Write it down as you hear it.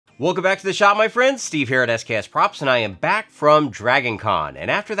Welcome back to the shop, my friends. Steve here at SKS Props, and I am back from Dragon Con. And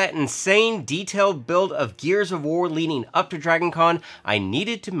after that insane detailed build of Gears of War leading up to Dragon Con, I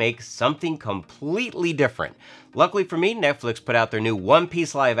needed to make something completely different. Luckily for me, Netflix put out their new One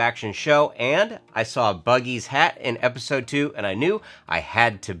Piece live action show, and I saw Buggy's hat in episode 2, and I knew I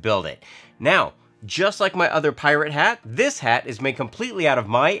had to build it. Now, just like my other pirate hat, this hat is made completely out of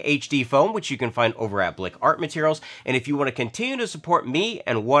my HD foam, which you can find over at Blick Art Materials. And if you want to continue to support me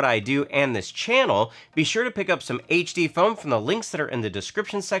and what I do and this channel, be sure to pick up some HD foam from the links that are in the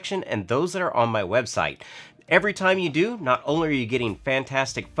description section and those that are on my website. Every time you do, not only are you getting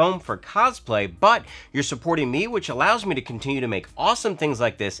fantastic foam for cosplay, but you're supporting me, which allows me to continue to make awesome things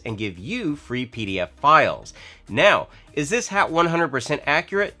like this and give you free PDF files. Now, is this hat 100%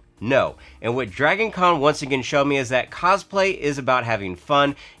 accurate? No. And what Dragon Con once again showed me is that cosplay is about having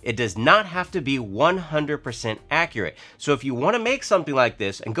fun. It does not have to be 100% accurate. So if you want to make something like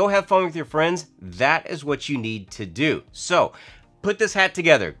this and go have fun with your friends, that is what you need to do. So put this hat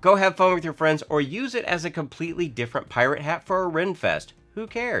together, go have fun with your friends, or use it as a completely different pirate hat for a Renfest. Who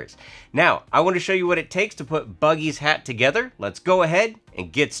cares? Now, I want to show you what it takes to put Buggy's hat together. Let's go ahead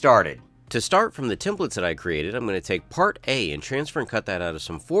and get started. To start from the templates that I created, I'm going to take part A and transfer and cut that out of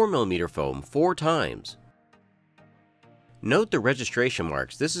some 4mm foam 4 times. Note the registration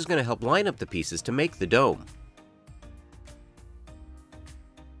marks. This is going to help line up the pieces to make the dome.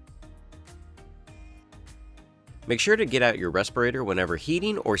 Make sure to get out your respirator whenever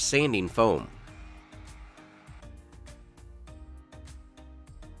heating or sanding foam.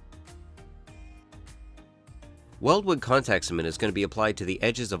 Weldwood contact cement is going to be applied to the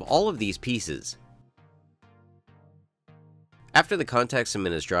edges of all of these pieces. After the contact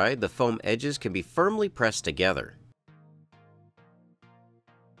cement is dried, the foam edges can be firmly pressed together.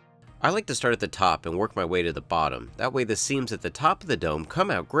 I like to start at the top and work my way to the bottom. That way the seams at the top of the dome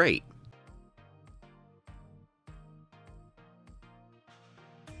come out great.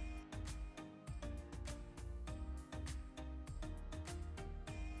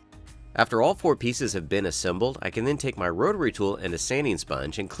 After all 4 pieces have been assembled, I can then take my rotary tool and a sanding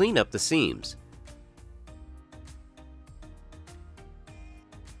sponge and clean up the seams.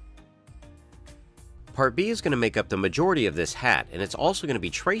 Part B is going to make up the majority of this hat, and it's also going to be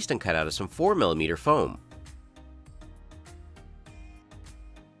traced and cut out of some 4mm foam.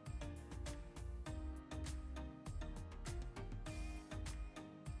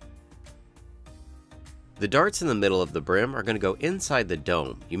 The darts in the middle of the brim are going to go inside the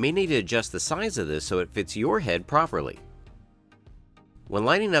dome. You may need to adjust the size of this so it fits your head properly. When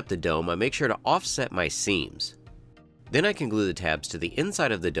lining up the dome, I make sure to offset my seams. Then I can glue the tabs to the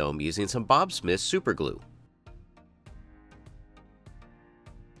inside of the dome using some Bob Smith super glue.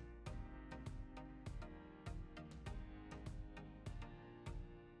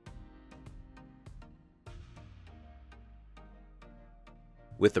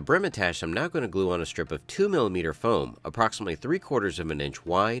 With the brim attached, I'm now going to glue on a strip of 2mm foam, approximately 3/4 of an inch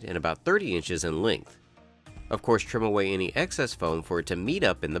wide and about 30 inches in length. Of course, trim away any excess foam for it to meet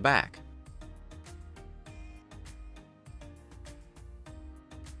up in the back.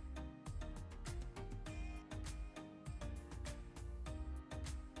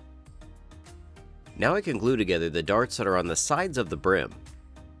 Now I can glue together the darts that are on the sides of the brim.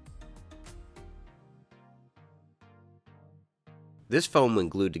 This foam, when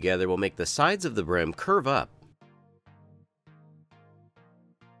glued together, will make the sides of the brim curve up.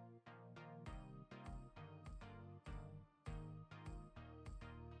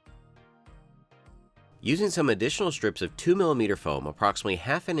 Using some additional strips of 2mm foam, approximately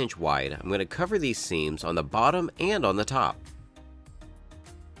 1/2 inch wide, I'm going to cover these seams on the bottom and on the top.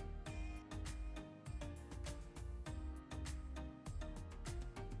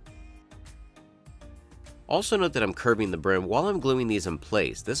 Also note that I'm curving the brim while I'm gluing these in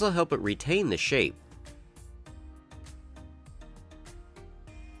place. This will help it retain the shape.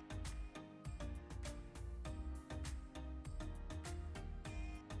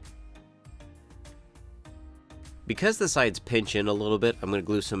 Because the sides pinch in a little bit, I'm going to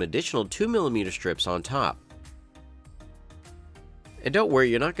glue some additional 2mm strips on top. And don't worry,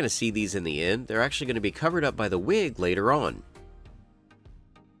 you're not going to see these in the end. They're actually going to be covered up by the wig later on.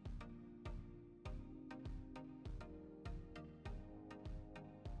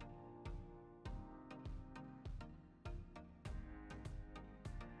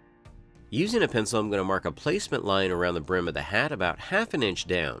 Using a pencil, I'm going to mark a placement line around the brim of the hat about 1/2 inch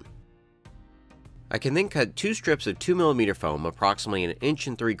down. I can then cut 2 strips of 2mm foam, approximately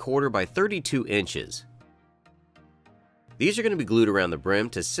 1 3/4 by 32 inches. These are going to be glued around the brim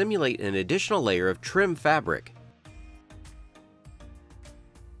to simulate an additional layer of trim fabric.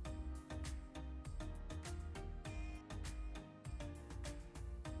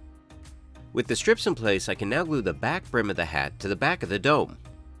 With the strips in place, I can now glue the back brim of the hat to the back of the dome.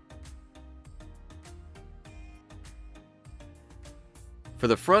 For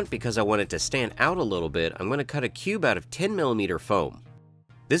the front, because I want it to stand out a little bit, I'm going to cut a cube out of 10mm foam.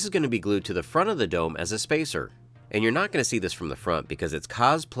 This is going to be glued to the front of the dome as a spacer. And you're not going to see this from the front because it's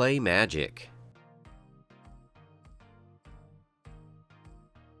cosplay magic.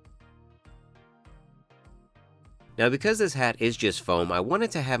 Now because this hat is just foam, I want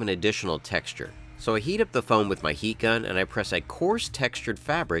it to have an additional texture. So I heat up the foam with my heat gun and I press a coarse textured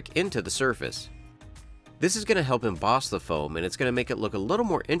fabric into the surface. This is going to help emboss the foam and it's going to make it look a little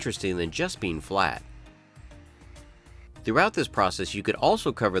more interesting than just being flat. Throughout this process, you could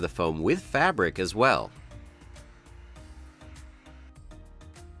also cover the foam with fabric as well.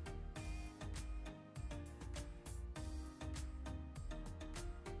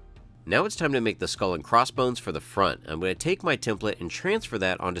 Now it's time to make the skull and crossbones for the front. I'm going to take my template and transfer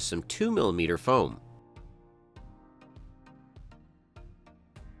that onto some 2mm foam.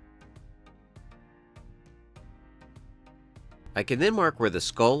 I can then mark where the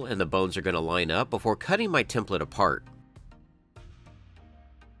skull and the bones are going to line up before cutting my template apart.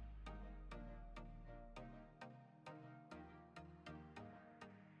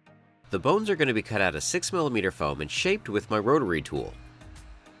 The bones are going to be cut out of 6mm foam and shaped with my rotary tool.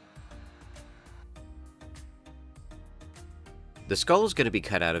 The skull is going to be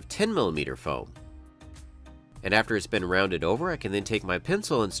cut out of 10mm foam. And after it's been rounded over, I can then take my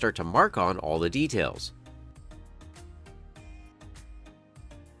pencil and start to mark on all the details.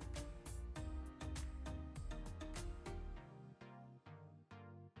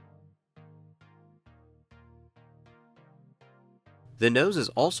 The nose is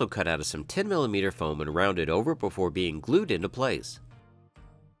also cut out of some 10mm foam and rounded over before being glued into place.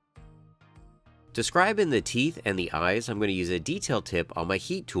 To scribe in the teeth and the eyes, I'm going to use a detail tip on my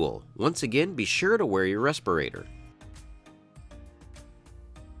heat tool. Once again, be sure to wear your respirator.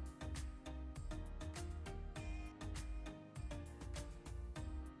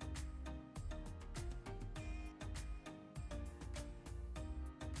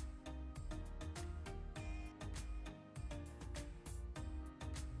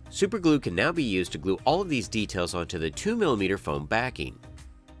 Super glue can now be used to glue all of these details onto the 2mm foam backing.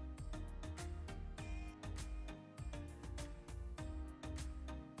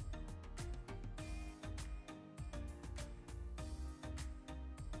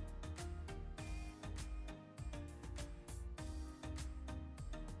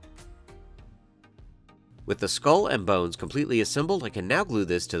 With the skull and bones completely assembled, I can now glue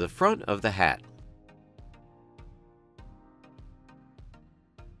this to the front of the hat.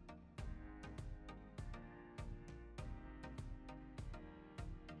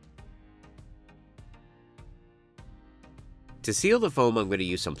 To seal the foam, I'm going to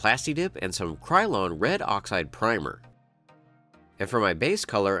use some Plasti-Dip and some Krylon Red Oxide Primer. And for my base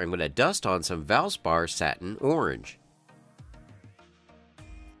color, I'm going to dust on some Valspar Satin Orange.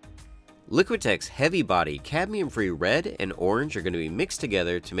 Liquitex Heavy Body Cadmium-Free Red and Orange are going to be mixed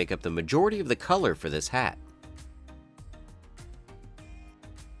together to make up the majority of the color for this hat.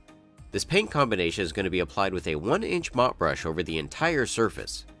 This paint combination is going to be applied with a 1-inch mop brush over the entire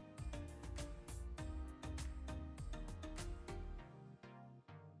surface.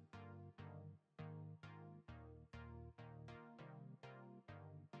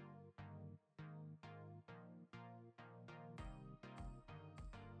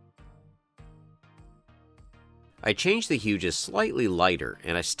 I changed the hue just slightly lighter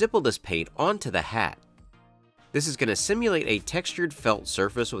and I stippled this paint onto the hat. This is going to simulate a textured felt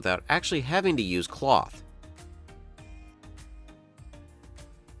surface without actually having to use cloth.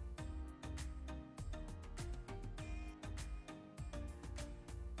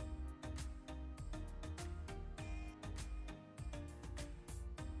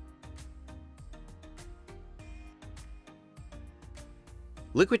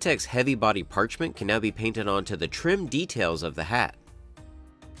 Liquitex Heavy Body Parchment can now be painted onto the trim details of the hat.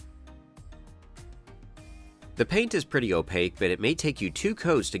 The paint is pretty opaque, but it may take you 2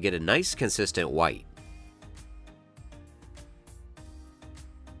 coats to get a nice consistent white.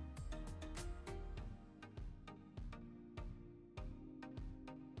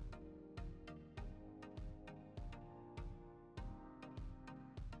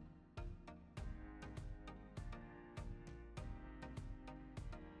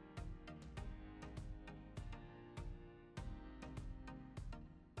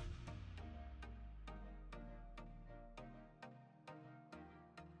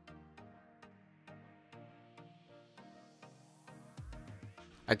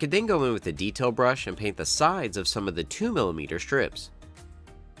 I could then go in with a detail brush and paint the sides of some of the 2mm strips.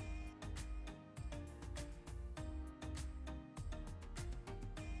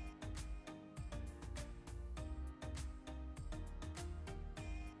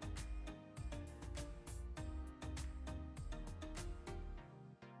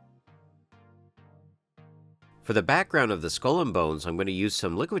 For the background of the skull and bones, I'm going to use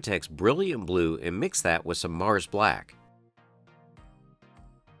some Liquitex Brilliant Blue and mix that with some Mars Black.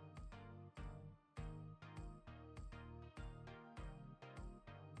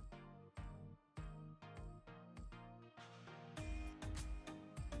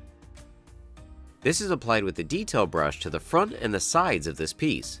 This is applied with the detail brush to the front and the sides of this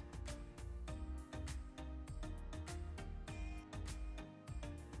piece.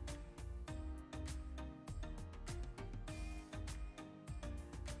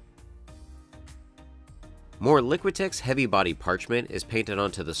 More Liquitex Heavy Body Parchment is painted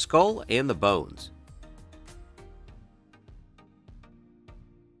onto the skull and the bones.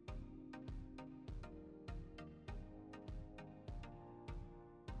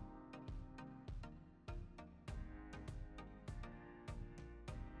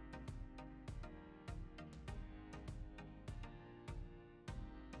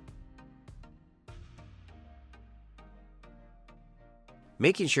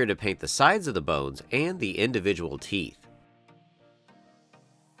 Making sure to paint the sides of the bones and the individual teeth.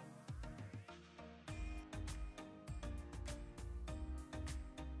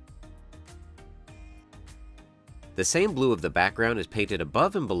 The same blue of the background is painted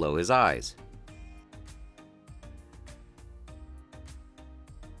above and below his eyes.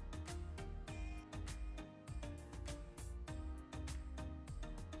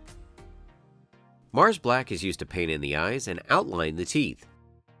 Mars Black is used to paint in the eyes and outline the teeth.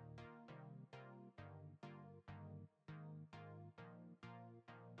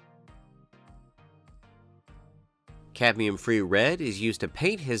 Cadmium-free red is used to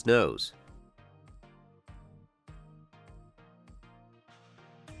paint his nose.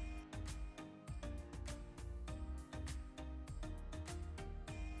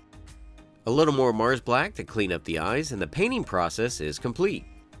 A little more Mars Black to clean up the eyes, and the painting process is complete.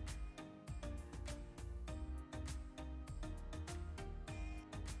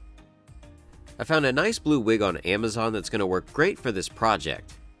 I found a nice blue wig on Amazon that's going to work great for this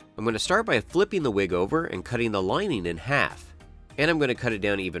project. I'm going to start by flipping the wig over and cutting the lining in half. And I'm going to cut it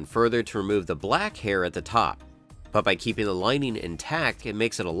down even further to remove the black hair at the top. But by keeping the lining intact, it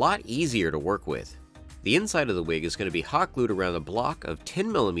makes it a lot easier to work with. The inside of the wig is going to be hot glued around a block of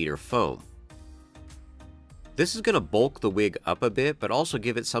 10mm foam. This is going to bulk the wig up a bit, but also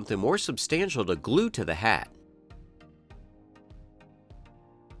give it something more substantial to glue to the hat.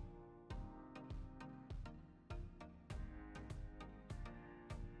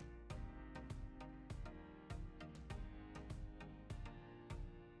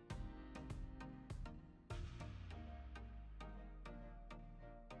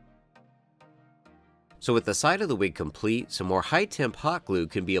 So with the side of the wig complete, some more high-temp hot glue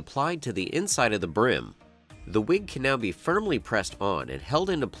can be applied to the inside of the brim. The wig can now be firmly pressed on and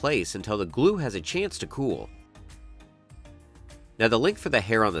held into place until the glue has a chance to cool. Now the length for the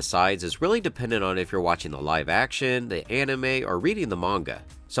hair on the sides is really dependent on if you're watching the live action, the anime, or reading the manga.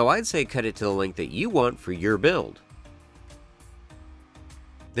 So I'd say cut it to the length that you want for your build.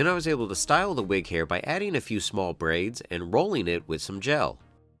 Then I was able to style the wig hair by adding a few small braids and rolling it with some gel.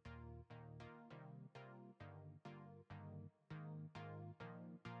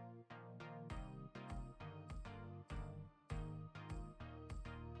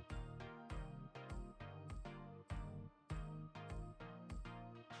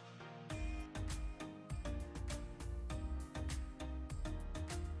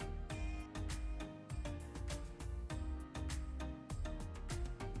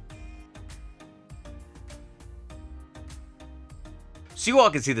 So you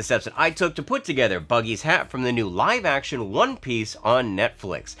all can see the steps that I took to put together Buggy's hat from the new live-action One Piece on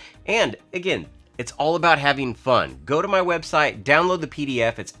Netflix. And again, it's all about having fun. Go to my website, download the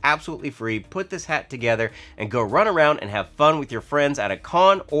PDF, it's absolutely free, put this hat together, and go run around and have fun with your friends at a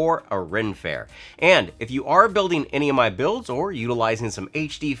con or a Ren fair. And if you are building any of my builds or utilizing some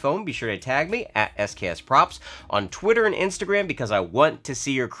HD foam, be sure to tag me at SKSProps on Twitter and Instagram because I want to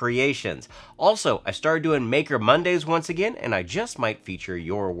see your creations. Also, I started doing Maker Mondays once again, and I just might feature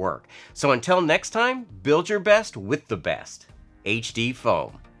your work. So until next time, build your best with the best. HD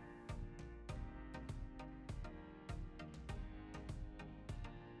foam.